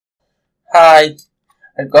Hi,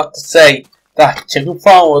 I got to say that chicken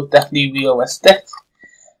farm was definitely realistic.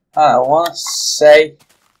 I want to say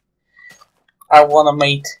I want to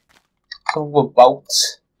make some good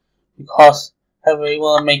boats because I really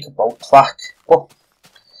want to make a boat track. But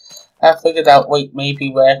I figured out maybe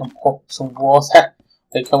where I can put some water.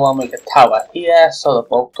 I can want to make a tower here so the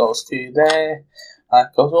boat goes through there and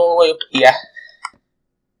it goes all the way up here.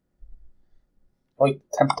 I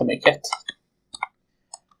attempt to make it.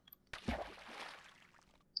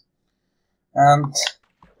 And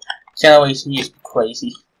generation used to be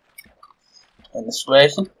crazy in this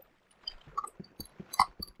version.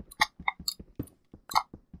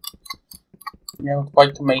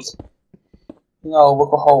 Try to make,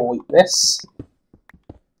 look a hole like this.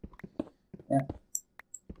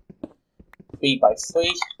 3 by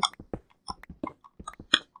 3.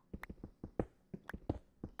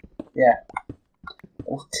 Yeah, that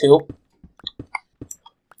was cool.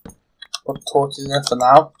 Put torches in it for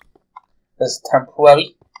now. This is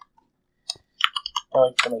temporary. I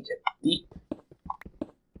like to make it deep.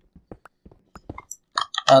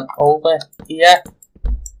 And over here,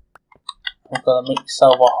 I'm going to make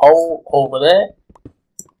myself a hole over there.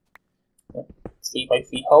 3 by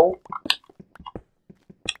 3 hole.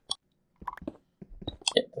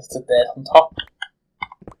 Get this to there on top.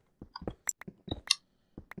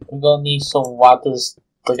 I'm going to need some ladders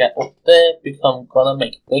to get up there because I'm going to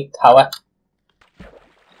make a big tower.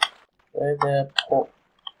 There, put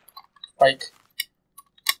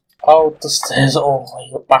the stairs all the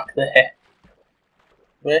way up back there.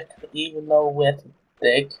 Where can I even know where to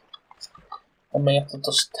dig? I may have to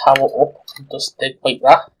just tower up and just dig like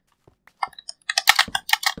that.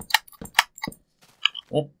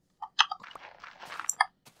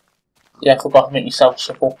 Yeah, I forgot to make myself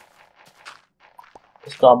shuffle.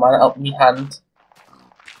 Just got a man out in my hand.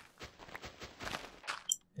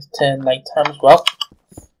 It's turning night time as well.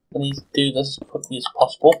 I need to do this as quickly as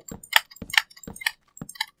possible.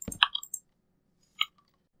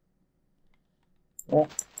 Yeah.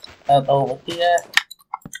 And over here,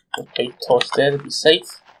 we'll put a torch there to be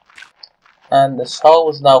safe. And this hole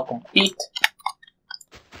is now complete.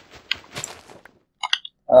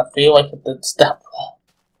 And I feel like I did step wrong.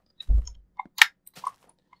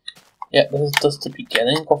 Yeah, this is just the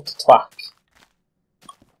beginning of the track.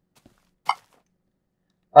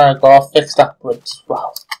 And I gotta fix that bridge as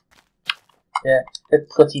well. Yeah,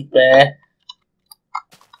 it's pretty bare.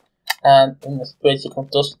 And in this bridge you can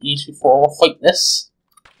just easily fall off like this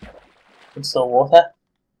into the water.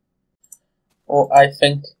 Or I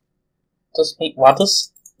think just make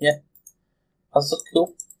ladders. Yeah, that's just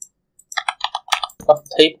cool. Got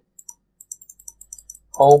tape.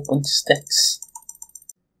 Whole bunch of sticks.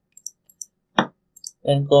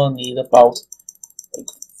 I'm gonna need about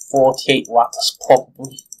 48 ladders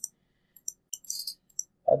probably.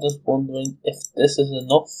 I'm just wondering if this is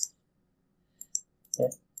enough.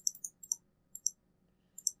 Yeah.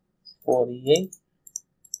 48.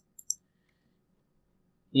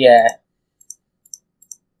 Yeah.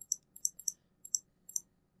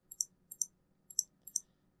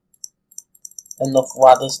 Enough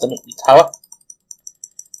ladders to make the tower.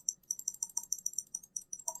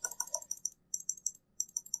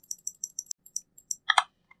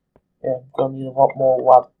 Yeah, I'm gonna need a lot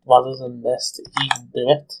more ladders than this to even do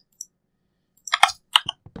it.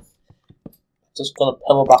 Just gonna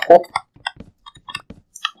pillar back up.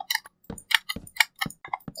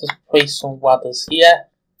 Just place some ladders here.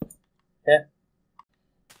 Yeah.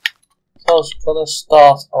 So I'm just gonna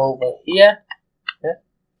start over here. Yeah.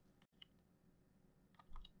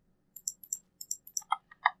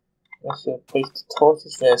 Let's place the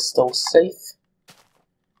torches where it's still safe.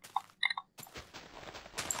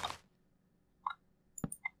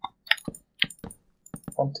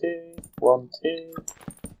 One, two, 1, 2,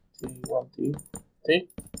 2, 1, 2, 2,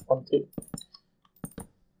 1, 2.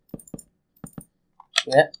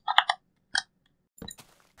 Yeah.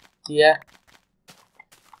 Here.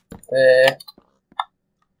 There.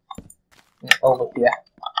 And over here.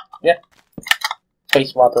 Yeah.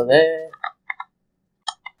 Place ladder there.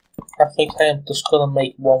 I think I am just gonna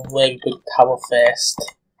make one really big tower first.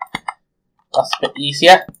 That's a bit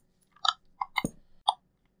easier.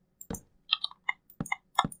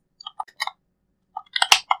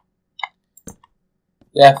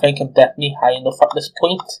 Yeah, I think I'm definitely high enough at this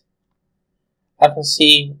point. I can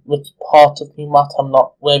see which part of the map I'm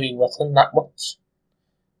not really written that much.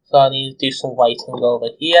 So I need to do some writing over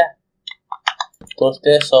here. Does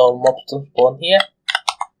this, so mobs don't spawn here.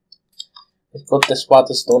 It's good this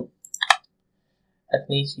ladder's done. I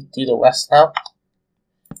can easily do the rest now.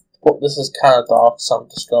 But this is kind of dark, so I'm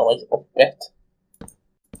just going to wait up a bit.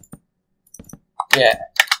 Yeah.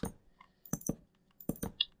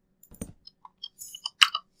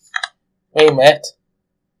 Wait a minute.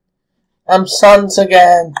 I'm Sans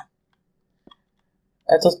again.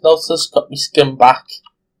 I just noticed it's got my skin back.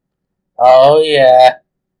 Oh yeah.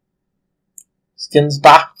 Skin's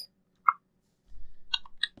back.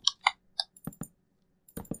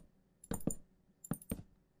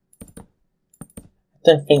 I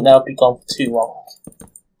don't think that'll be gone for too long.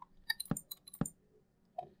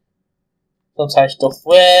 Sometimes stuff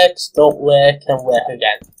works, don't work, and work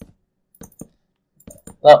again.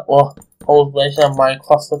 That was old version of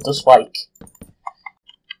Minecraft that just like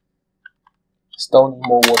still need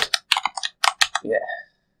more wood. Yeah.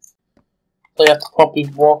 So you have to probably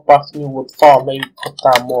walk back to the wood farm, maybe put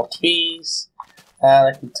down more trees, and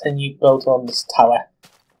I continue building on this tower.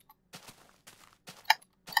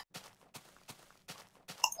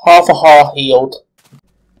 Half a heart healed.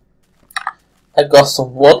 I got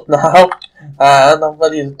some wood now, and I'm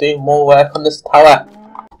ready to do more work on this tower.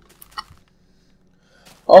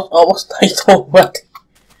 Oh, almost night already.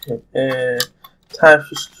 Time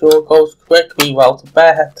sure goes quickly well to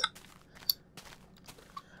bed.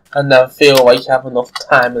 I never feel like I have enough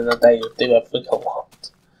time in the day to do everything I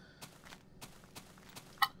want.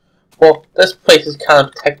 Well, this place is kind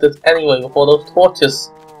of protected anyway with all those torches.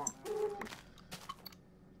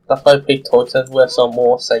 That's why I pick torches where some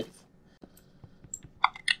more safe.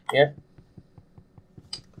 Yeah.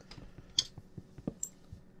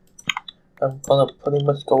 I'm gonna pretty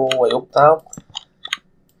much go all the way up now.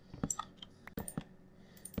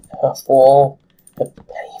 For the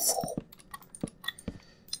painful.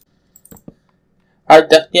 I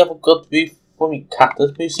definitely have a good view from the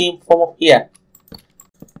cactus museum from up here.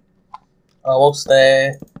 Almost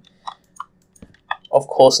there. Of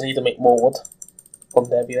course I need to make more wood from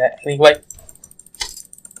there be there anyway.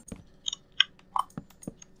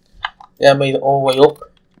 Yeah, I made it all the way up.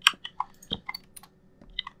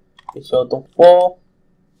 Make sure I don't fall.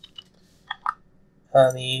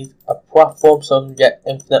 I need a platform so I can get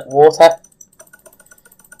infinite water.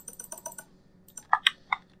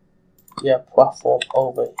 Yeah, platform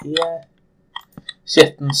over here.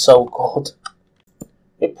 Shitting so good.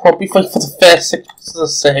 It probably for the first 6 months of the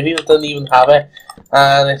series I didn't even have it,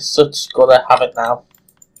 and it's such good to have it now.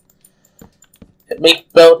 It makes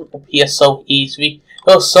building up here so easy.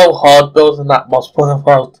 It was so hard building that moss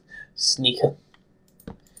without sneaking.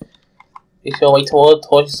 You should wait till all the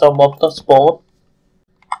torches so mobs don't spawn.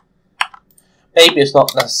 Maybe it's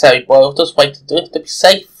not necessary, but I'll just wait to do it to be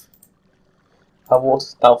safe. Our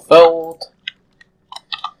water's now filled.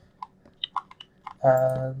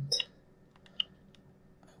 And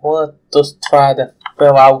I want to just try to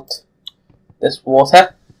fill out this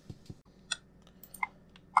water.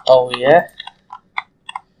 Oh yeah.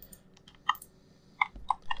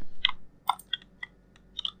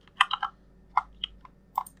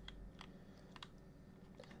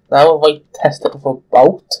 Now if I test it with a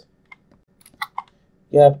boat.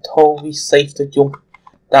 Yeah, I'm totally safe to jump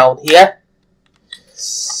down here.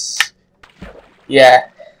 Yeah.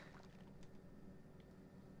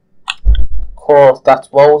 Of course, that's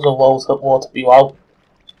rows and rows of water below.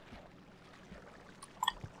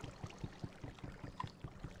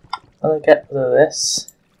 I'm gonna get rid of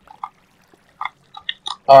this.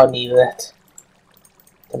 I need it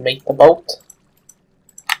to make the boat.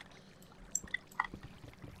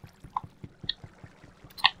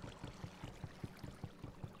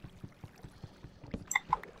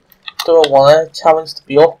 Do I want a challenge to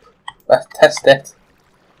be up? Let's test it.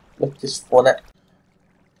 Let's just fun it.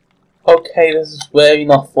 Okay, this is really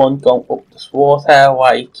not fun going up this water,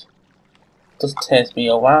 like, just turns me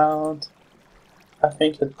around. I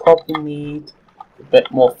think it'd probably need a bit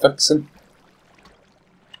more fixing.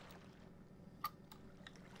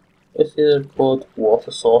 This is a good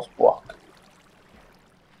water source block.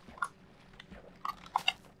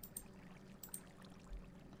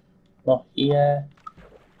 Not here.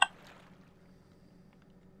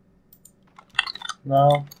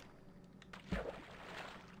 No.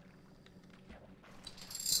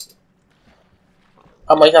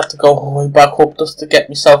 I might have to go all the way back up just to get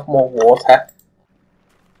myself more water.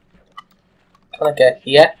 Can I get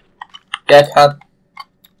here? Yeah, I can.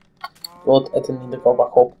 Good, I didn't need to go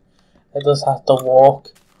back up. I just have to walk,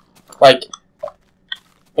 like,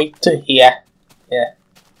 right to here. Yeah.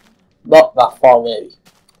 Not that far really.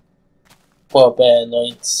 For a bit of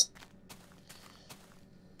annoyance.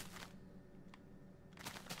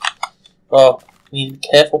 Oh, you need to be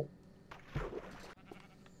careful.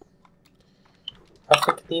 I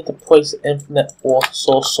think I need to place an infinite water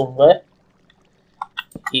source somewhere.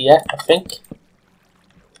 Here, I think.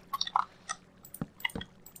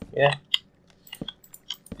 Yeah.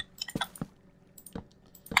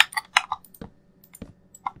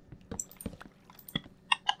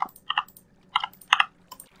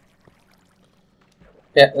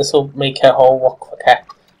 Yeah, this will make her whole work quicker.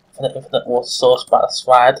 Infinite water source by the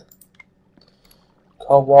slide.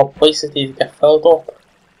 Cold water places need to get filled up.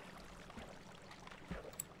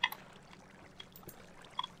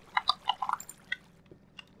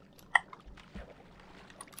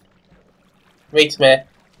 Wait a minute,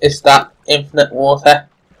 is that infinite water?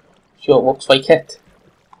 Sure, it looks like it.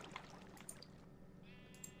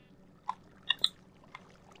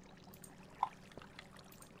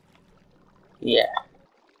 Yeah.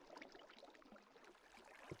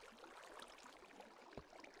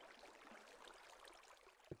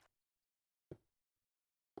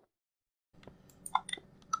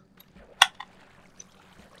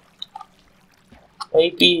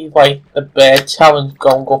 Maybe like the bird challenge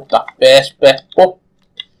going up that first bit, but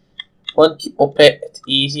once you up it, it's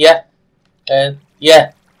easier. And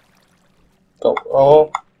yeah, go.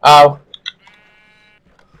 Oh, ow.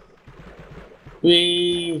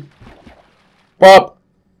 Wee. Bob.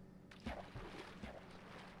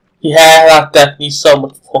 Yeah, that definitely so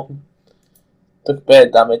much fun. Took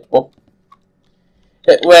bird damage, but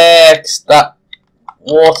it works. That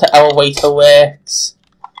water elevator works.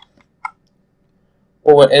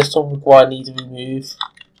 Oh, it is something I need to remove.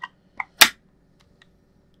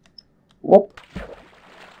 Whoop.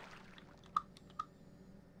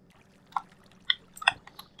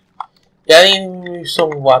 Yeah, I need to remove some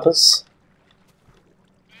ladders.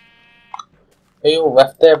 They all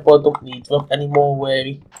left there, but I don't need them anymore,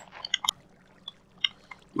 Wary.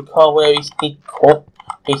 You can't Wary sneak cut,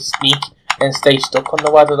 they sneak, and stay stuck on the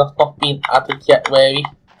ladder that's not been added yet, Wary.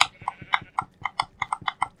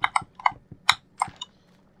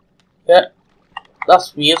 Yeah,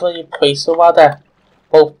 that's weird when you place a ladder.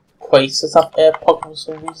 Both places have air pockets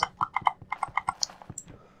for some reason.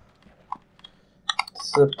 This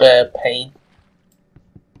is a bit of pain.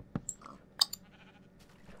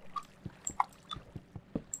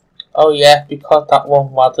 Oh yeah, because that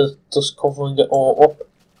one ladder's just covering it all up.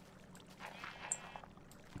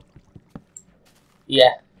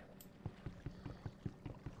 Yeah.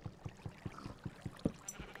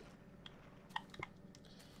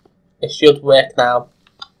 It should work now.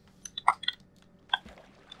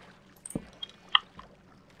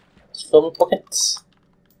 Let's fill the buckets.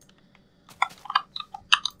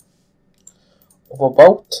 Of a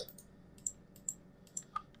boat.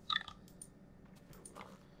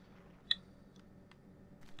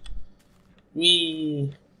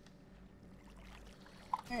 Whee!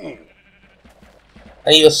 I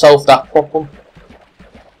need to solve that problem.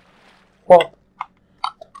 What?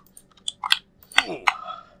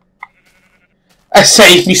 I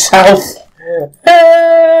saved myself!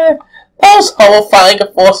 That was horrifying, I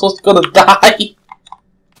thought I was gonna die!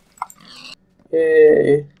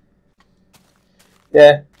 Yay.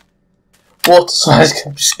 Yeah. Water slides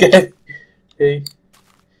can be scary.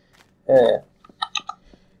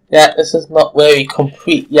 Yeah, this is not very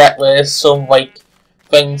complete yet, there's some like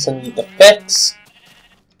things I need to fix.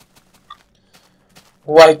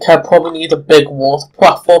 Like I probably need a big water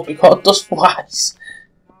platform because it just flies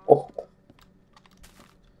up.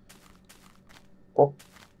 Up.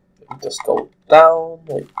 Just go down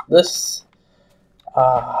like this.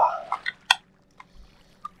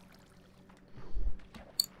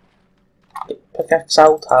 Get the pickaxe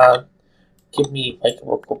out and give me like a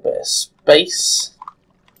little bit of space.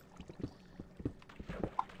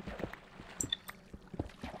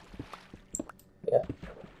 Yeah.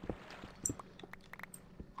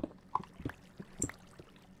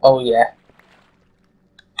 Oh yeah.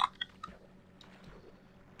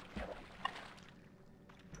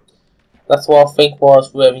 That's what I think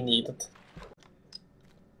was really needed.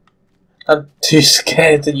 I'm too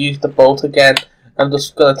scared to use the boat again. I'm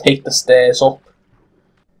just gonna take the stairs up.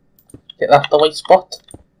 Get that the right spot.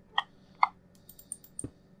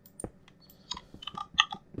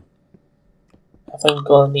 I think I'm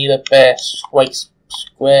gonna need a bit like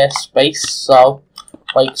square space so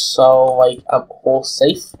I'm all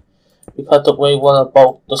safe. Because I don't really want a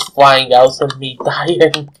boat just flying out and me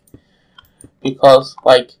dying. Because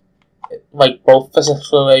like both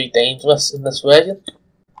physics were very dangerous in this version.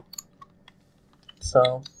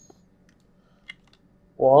 So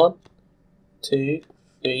 1, 2,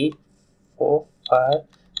 3, 4, 5,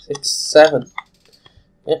 6, 7.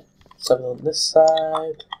 Yep, 7 on this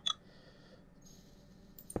side.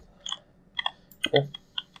 Yep.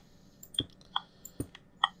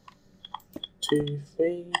 2,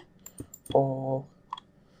 3, 4,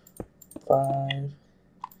 5,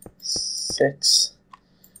 6,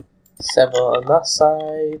 7 on that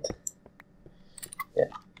side. Yeah,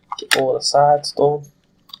 get all the sides done.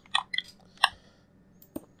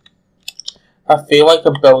 I feel like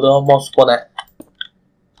I'm building almost one.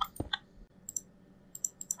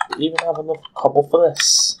 We even have enough cobble for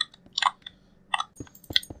this.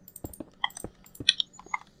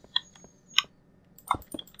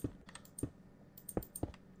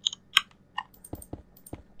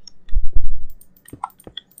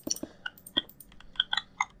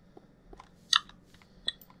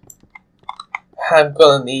 I'm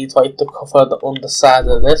gonna need like to cover the underside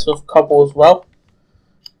of this with cobble as well.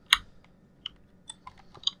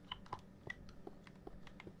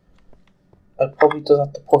 I probably just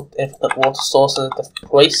have to put infinite water sources in a different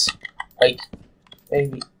place, like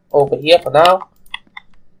maybe over here for now.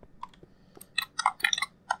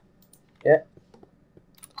 Yeah.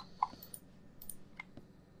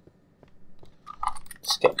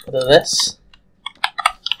 Just get rid of this.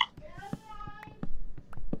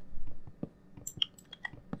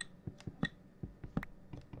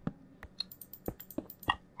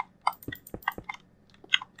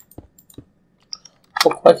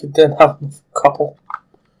 Looked like it didn't have enough cobble.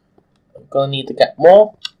 I'm gonna need to get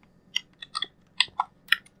more.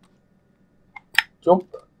 Jump.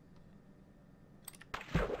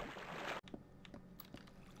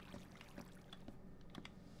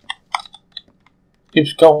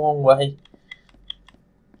 Keeps going one way.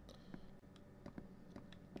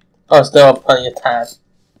 Oh, still have plenty of time.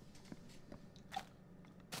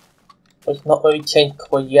 But it's not very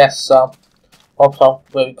changeable yet, so also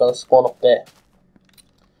where we're gonna spawn up there.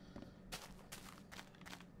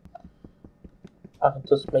 I can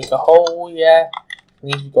just make a hole, yeah.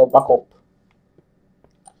 Need to go back up.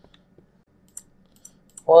 I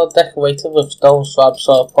want to decorate it with stone slabs,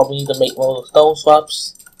 so I'll probably need to make more of the stone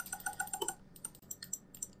slabs.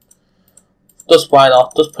 Just why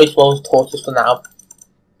not? Just place those torches for now.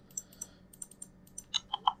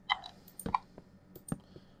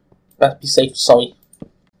 Let's be safe, sorry.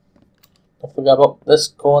 Don't forget about this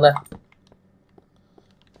corner.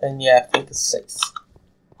 And yeah, I think it's safe.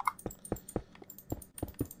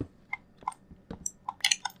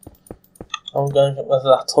 I'm going to get rid of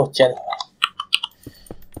that torch anyway.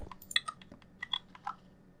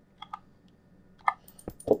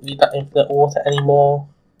 Don't need that infinite water anymore.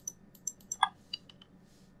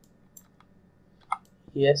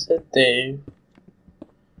 Yes, I do.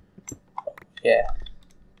 Yeah.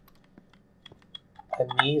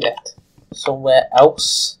 I need it somewhere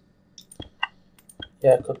else.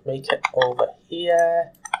 Yeah, I could make it over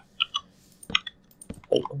here.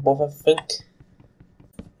 Right above, I think.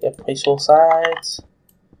 Yeah, place all sides.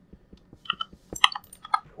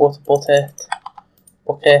 Water bucket.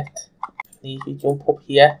 Need to jump up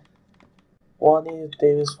here. What I need to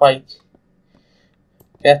do is like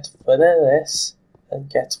get rid of this and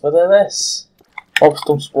get rid of this. Mobs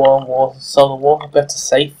don't spawn water, so the water bits are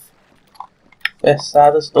safe. This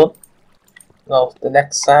side is done. No, the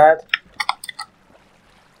next side.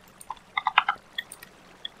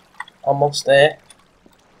 Almost there.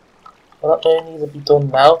 Well, that really needs to be done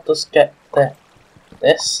now. Just get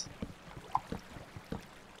this.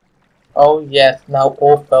 Oh yeah, now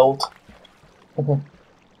all filled.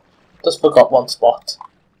 Just forgot one spot.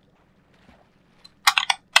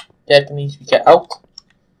 Yeah, it needs to get out.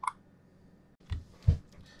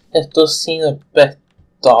 It does seem a bit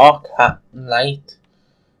dark at night,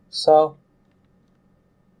 so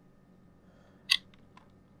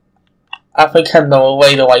I think I know a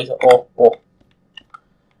way to light it up, but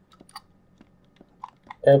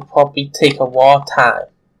it'll probably take a while time,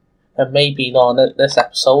 and maybe not on this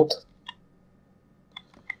episode.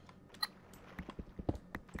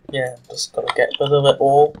 Yeah, I'm just gonna get rid of it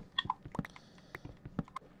all.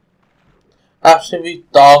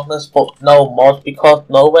 Absolute darkness, but no mobs because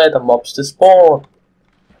nowhere the mobs to spawn.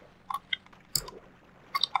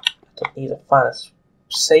 I just need to find a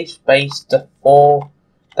safe space to fall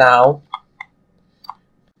down.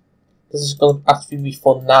 This is going to actually be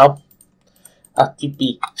fun now. Actually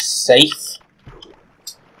be safe.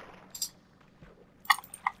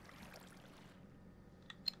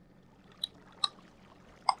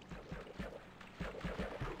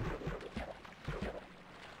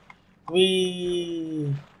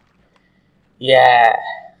 Yeah.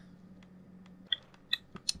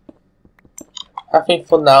 I think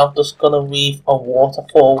for now I'm just gonna weave a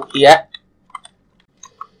waterfall here.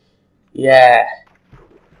 Yeah.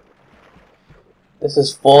 This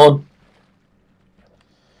is fun.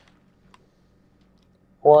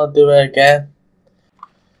 I wanna do it again.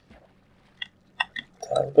 It's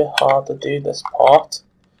a bit hard to do this part.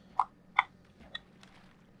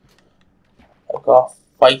 I gotta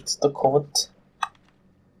fight the current.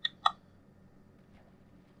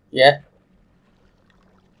 Yeah.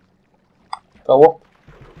 Go up.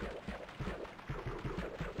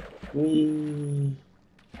 Whee.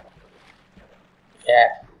 Yeah.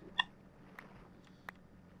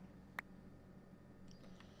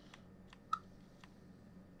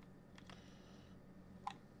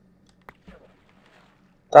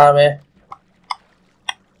 Damn it.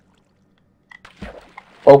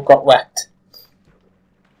 Both got wet.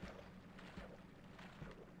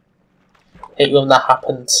 Hate when that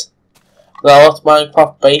happens. Now what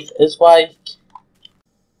Minecraft bait is like.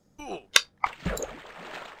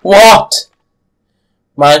 What?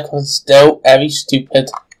 Minecraft is still very stupid.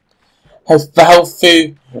 I fell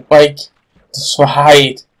through like the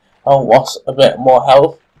slide and lost a bit more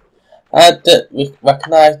health. I didn't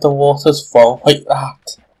recognise the water's fall like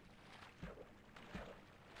that.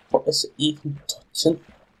 What is it even touching?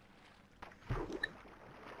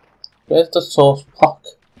 Where's the source block?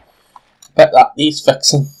 I bet that needs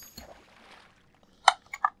fixing.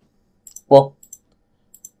 Well,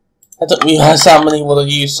 I didn't realise how many would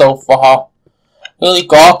have used so far. I only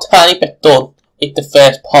got a tiny bit done, like the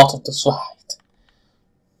first part of the slide.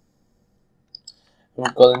 And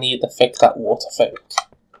we're gonna need to fix that water thing.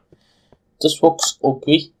 This looks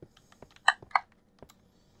ugly.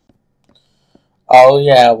 Oh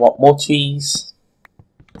yeah, what more trees?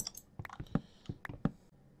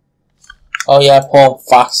 Oh yeah, pour them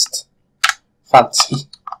fast. Fancy.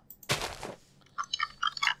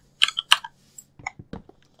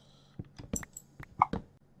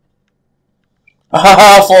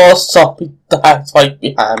 Haha, for something that's right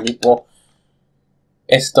behind me, but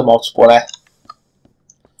it's the most funny.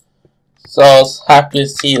 So I was happy to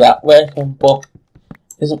see that working, but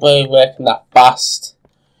it isn't really working that fast.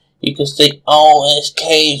 You can see, oh, there's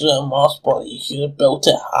caves with moss, but you should have built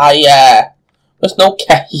it higher. There's no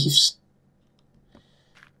caves.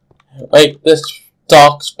 Like, this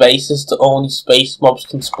dark space is the only space mobs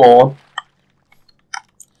can spawn.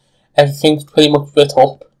 Everything's pretty much lit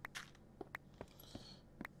up.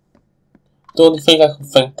 The only thing I can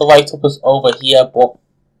think the light up is over here, but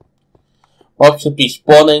mobs should be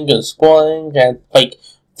spawning and like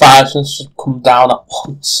thousands should come down at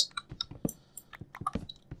once.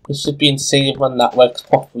 It should be insane when that works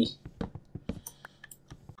properly.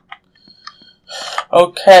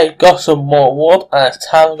 Okay, got some more wood and it's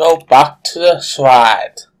time to go back to the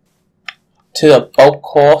slide. To the boat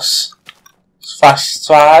course.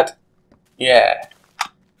 Slide. Yeah.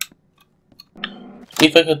 See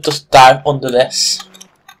if I could just dive under this.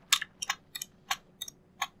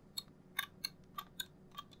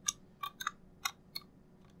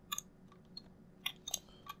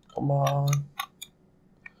 Come on.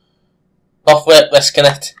 Not worth risking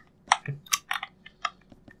it.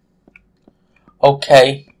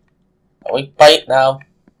 Okay. We bite now.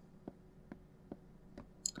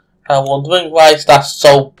 I'm wondering why is that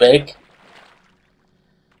so big.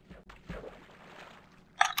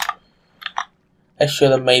 I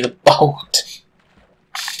should have made a boat.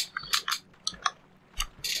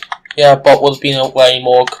 Yeah, a boat would have been a way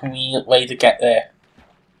more convenient way to get there.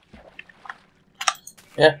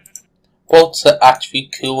 Yeah. Boats are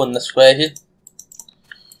actually cool in this version.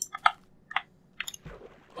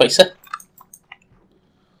 Place it.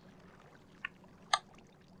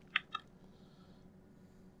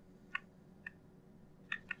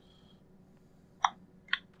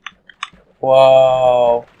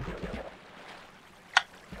 Whoa.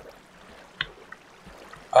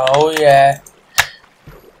 Oh yeah.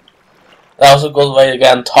 That was a good way to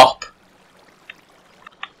get on top.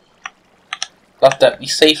 Got that be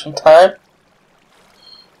safe in time.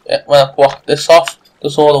 Yeah, when I block this off,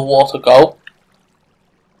 does all the water go?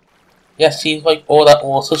 Yeah, seems like all that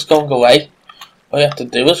water's going away. All you have to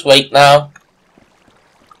do is wait now.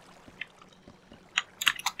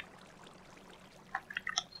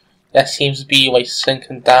 That seems to be like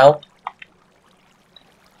sinking down.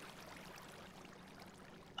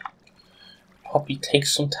 Probably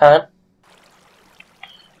takes some time.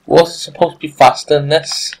 Water's supposed to be faster than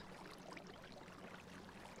this.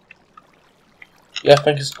 Yeah, I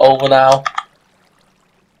think it's over now.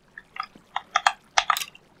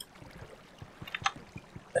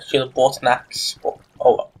 I should have bought an axe, but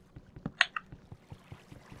oh well.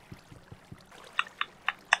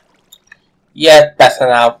 Yeah, better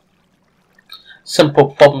now.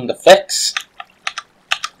 Simple problem to fix.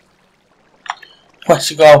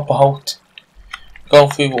 Once you got a boat, go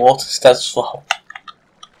through water instead of slow.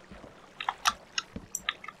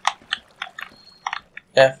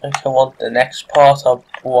 Yeah, I think I want the next part of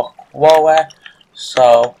block lower,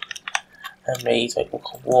 so I made like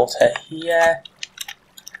water here.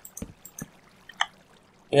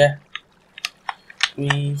 Yeah.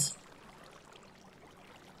 Breathe.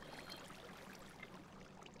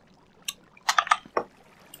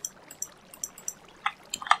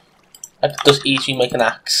 I could just easily make an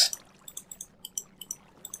axe.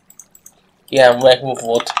 Yeah, I'm working with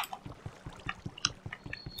wood.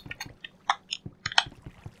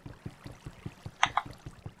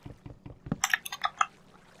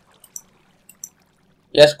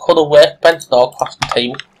 Yes, cut a workbench and all crafting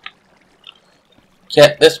table.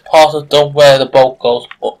 Get this part done where the boat goes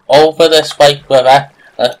over this white river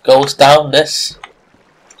and it goes down this.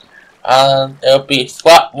 And it'll be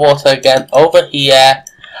flat water again over here.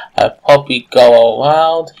 I'll probably go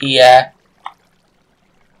around here.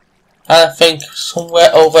 And I think somewhere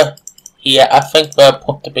over here, I think where I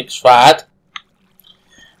put the big shroud.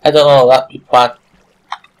 I don't know, that'll be planned.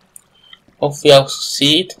 Hopefully I'll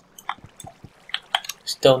succeed.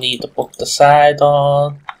 Still need to put the side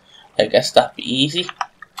on. I guess that'd be easy.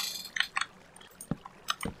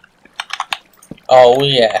 Oh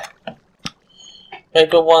yeah.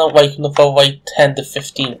 Maybe I want to wait another like 10 to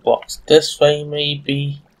 15 blocks this way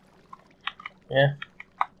maybe. Yeah.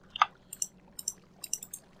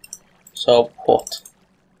 So put,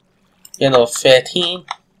 13.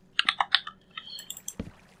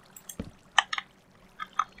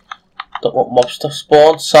 Don't want mobs to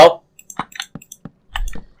spawn, so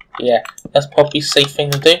yeah, that's probably a safe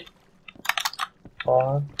thing to do.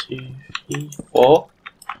 1, 2, 3, 4.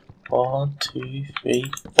 1, 2,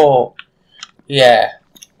 3, 4. Yeah,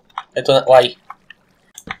 I done it right.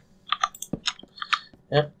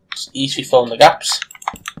 Yeah, it's easy filling the gaps.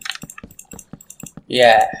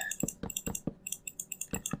 Yeah.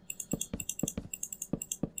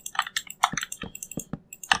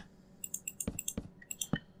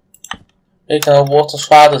 Making a water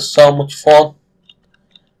slide is so much fun.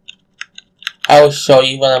 I will show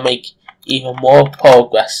you when I make even more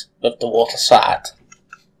progress with the water slide.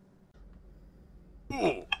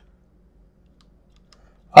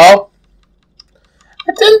 Oh,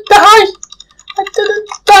 I didn't die! I didn't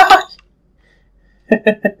die!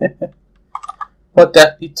 But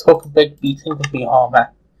definitely took a big beating with my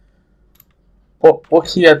armor. But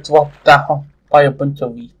luckily I dropped down by a bunch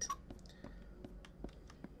of wheat.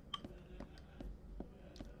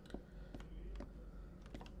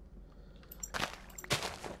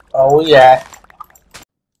 Oh yeah.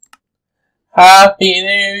 Happy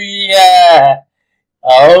New Year!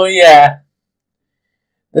 Oh yeah.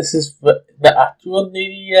 This is the actual New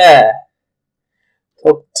Year.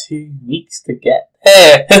 Took 2 weeks to get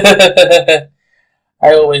here.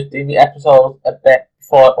 I always do the episodes a bit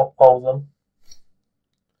before I upload them.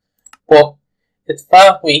 But it's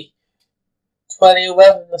finally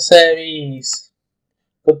 2011 the series.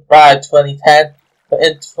 Goodbye 2010. But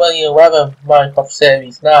in 2011 Minecraft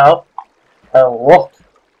series now. And look.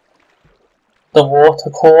 The water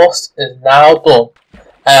course is now done.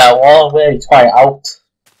 And I want to really try it out.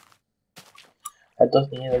 I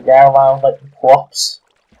just need to get around like the props.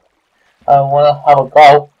 I want to have a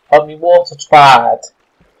go on my water slide.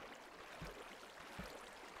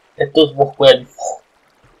 It does look really fun.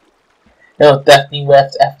 It was definitely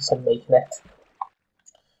worth the effort of making it.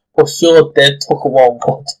 But sure did took a while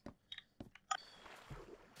good.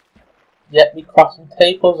 Yet me crafting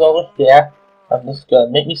tables over here. I'm just going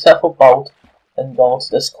to make myself a boat and go to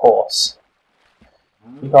this course.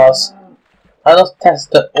 Because I not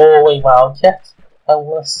tested it all the way around yet. I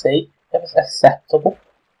want to see if it's acceptable.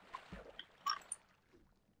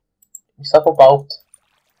 Myself a boat.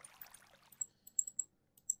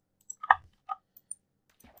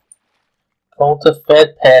 Go to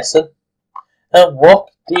third person. And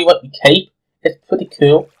look, do you want your cape? It's pretty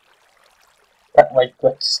cool. That might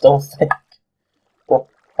glitch still think. But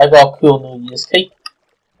I got a cool New Year's cape.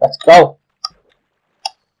 Let's go.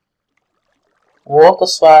 Water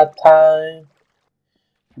slide time.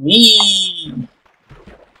 Whee!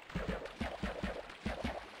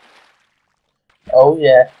 Oh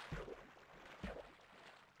yeah.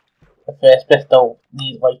 The first bit don't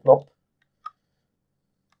need waking up.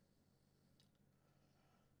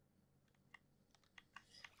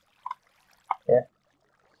 Yeah.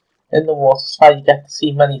 In the water slide you get to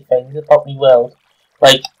see many things about the world.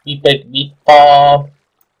 Like the big meat farm,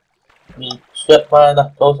 the strip mine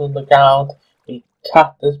that goes underground, the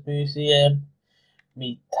cactus museum,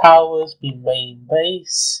 the towers, the main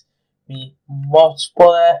base, the mod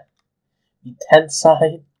spawner, the tent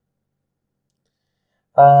sign,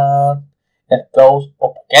 and it goes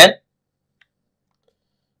up again.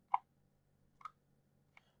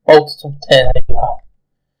 Oh, some tin, there you go.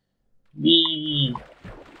 Whee!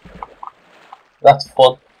 That's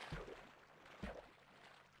fun.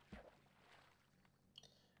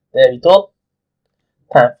 There we go.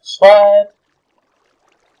 Time for slide.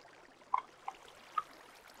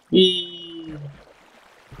 Whee!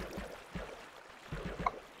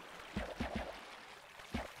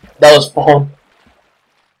 That was fun.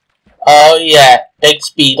 Oh yeah, big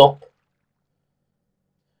speed up.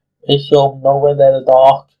 Make sure I'm nowhere near the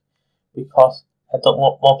dark because I don't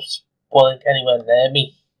want mobs spawning anywhere near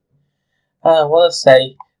me. I want to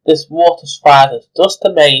say this water slide is just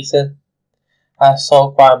amazing and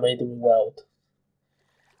so far made in the world.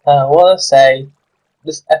 I want to say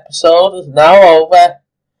this episode is now over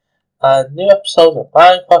and new episodes of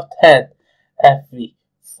Minecraft 10 every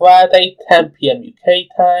Friday 10 PM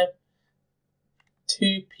UK time,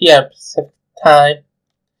 2 PM Pacific time,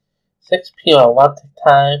 6 PM Atlantic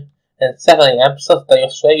time, and 7 AM Saturday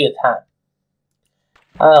Australia time.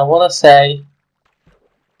 And I want to say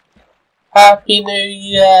Happy New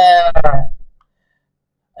Year! I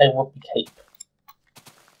will be cape.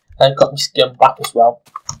 And I got my skin back as well.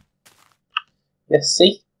 Yes,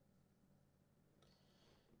 see?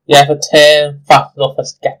 You have a turn fast enough to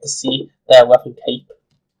get to see their weapon cape.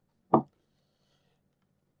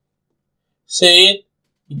 Soon,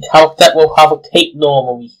 your character will have a cape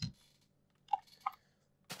normally.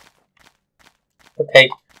 Okay,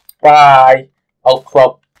 bye,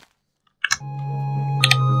 Outcrop.